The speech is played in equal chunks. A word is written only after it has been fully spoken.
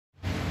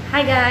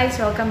Hi guys,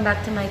 welcome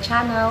back to my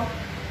channel.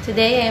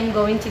 Today I am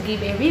going to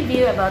give a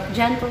review about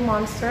Gentle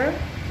Monster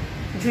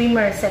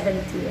Dreamer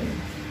 17.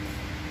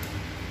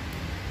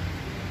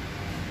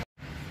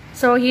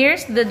 So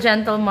here's the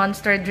Gentle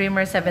Monster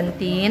Dreamer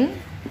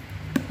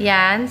 17.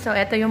 Yan, so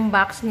ito yung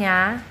box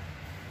niya.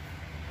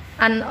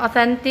 An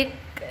authentic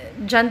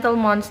Gentle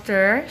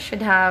Monster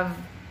should have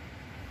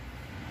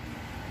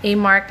a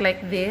mark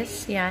like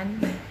this.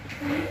 Yan.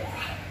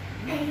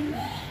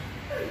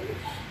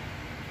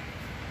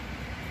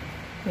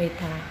 Wait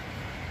ha.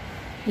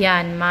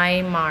 Yan,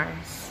 my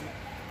Mars.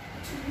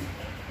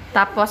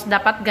 Tapos,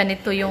 dapat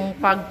ganito yung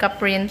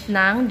pagka-print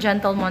ng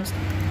Gentle Monster.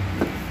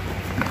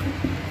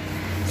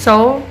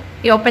 So,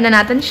 i-open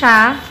na natin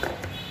siya.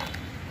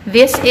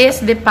 This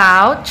is the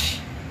pouch.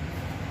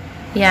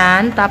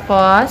 Yan,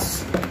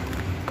 tapos,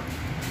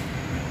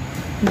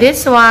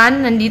 this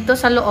one, nandito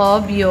sa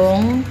loob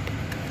yung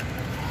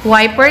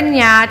wiper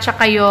niya,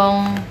 tsaka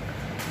yung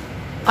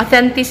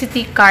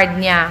authenticity card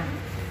niya.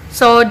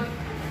 So,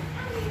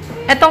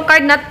 etong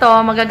card na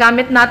to,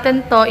 magagamit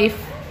natin to if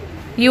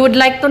you would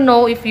like to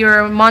know if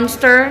your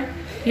monster,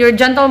 your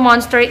Gentle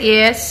Monster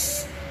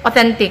is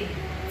authentic.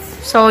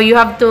 So, you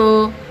have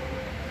to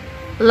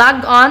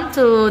log on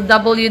to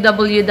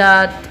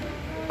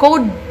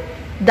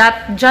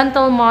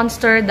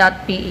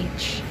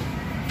www.code.gentlemonster.ph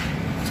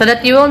so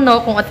that you will know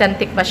kung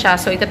authentic ba siya.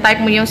 So, ita-type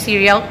mo yung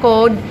serial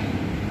code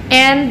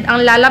and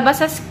ang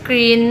lalabas sa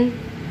screen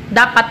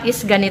dapat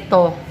is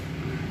ganito.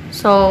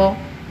 So,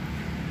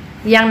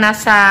 yang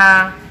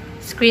nasa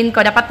screen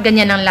ko, dapat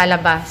ganyan ang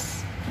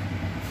lalabas.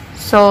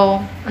 So,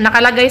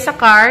 nakalagay sa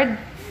card,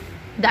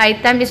 the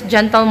item is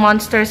Gentle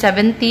Monster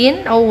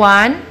 1701.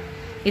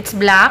 It's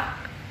black.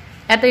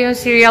 Ito yung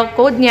serial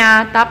code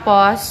niya.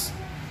 Tapos,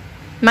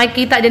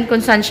 makikita din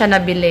kung saan siya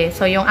nabili.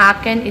 So, yung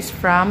akin is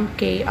from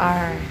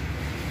KR.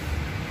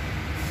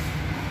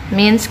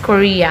 Means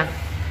Korea.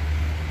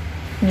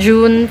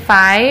 June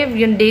 5,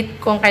 yung date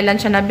kung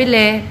kailan siya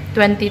nabili,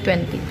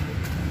 2020.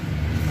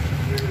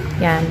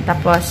 Yan.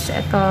 Tapos,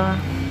 ito.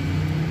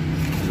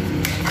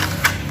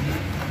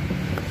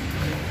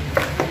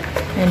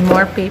 And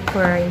more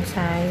paper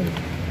inside.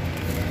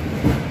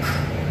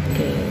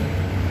 Okay.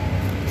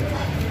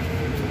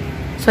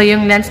 So,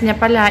 yung lens niya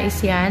pala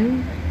is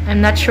yan.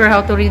 I'm not sure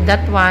how to read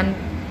that one.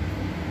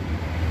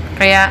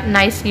 Kaya,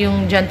 nice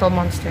yung Gentle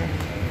Monster.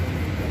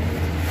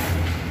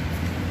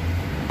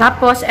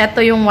 Tapos,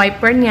 ito yung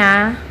wiper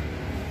niya.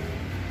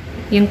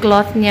 Yung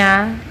cloth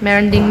niya.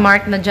 Meron ding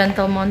mark na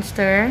Gentle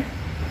Monster.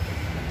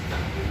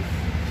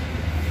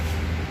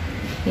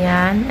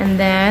 Yan.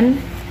 And then,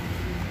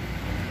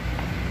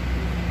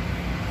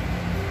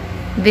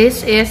 this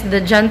is the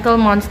Gentle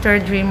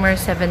Monster Dreamer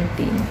 17.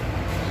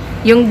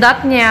 Yung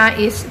dot niya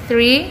is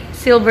 3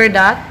 silver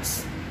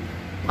dots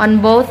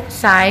on both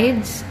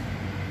sides.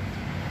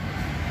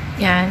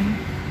 Yan.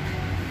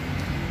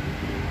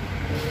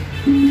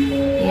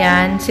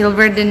 Yan.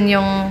 Silver din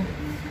yung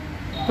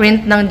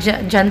print ng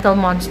Gentle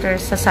Monster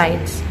sa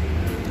sides.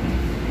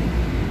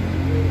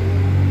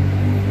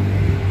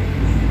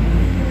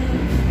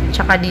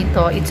 Tsaka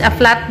dito. It's a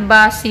flat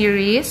ba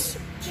series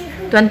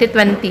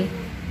 2020.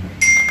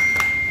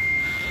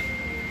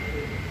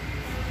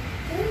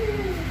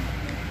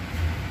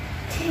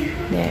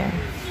 There.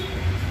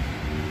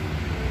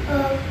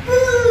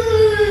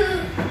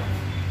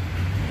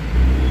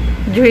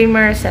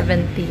 Dreamer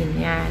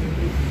 17. Yan.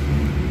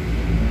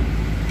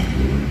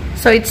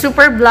 So, it's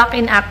super black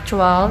in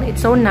actual.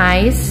 It's so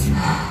nice.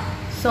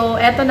 So,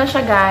 eto na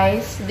siya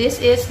guys. This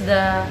is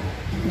the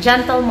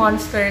Gentle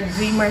Monster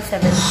Dreamer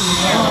 17. Yan.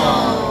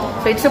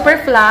 So, it's super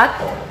flat.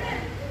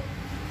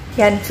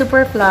 Yan,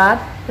 super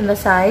flat on the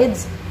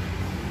sides.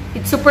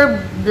 It's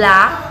super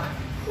black.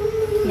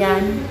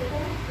 Yan.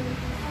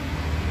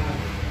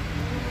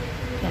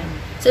 Yan.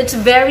 So, it's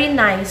very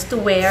nice to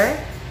wear.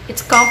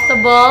 It's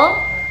comfortable.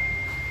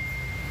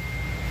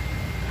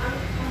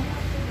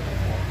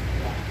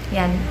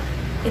 Yan.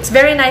 It's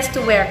very nice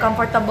to wear.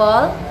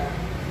 Comfortable.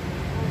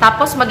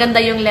 Tapos,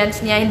 maganda yung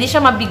lens niya. Hindi siya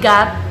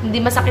mabigat.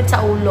 Hindi masakit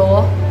sa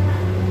ulo.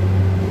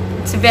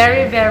 It's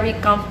very, very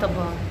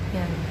comfortable.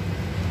 Yan.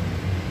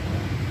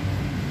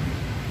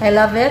 I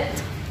love it.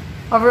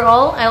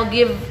 Overall, I'll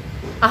give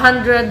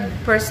 100%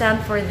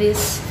 for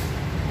these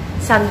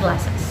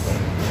sunglasses.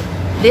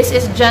 This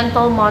is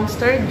Gentle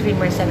Monster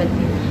Dreamer 17.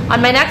 On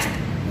my next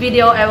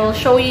video, I will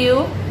show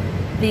you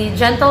the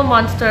Gentle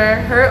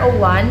Monster Her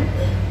 01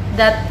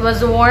 that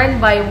was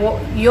worn by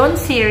Yon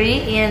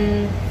Siri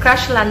in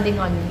Crash Landing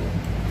on You.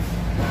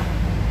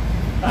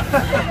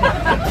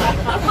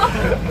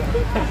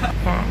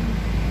 Yeah.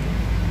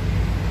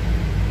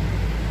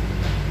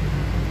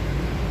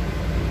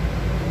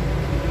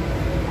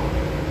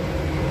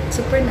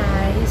 Super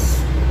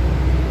nice.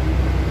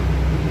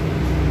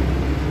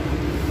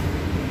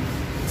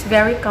 It's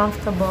very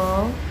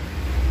comfortable.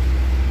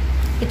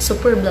 It's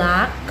super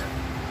black.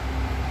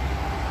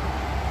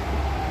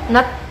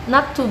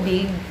 Not too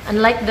big.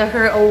 Unlike the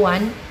Her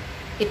 01,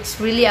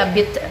 it's really a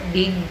bit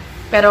big.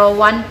 Pero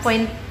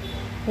 1.1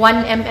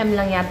 mm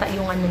lang yata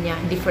yung ano niya,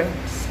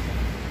 difference.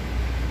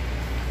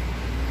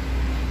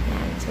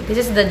 So, this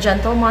is the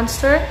Gentle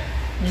Monster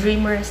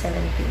Dreamer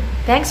 17.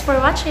 Thanks for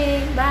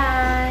watching.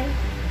 Bye!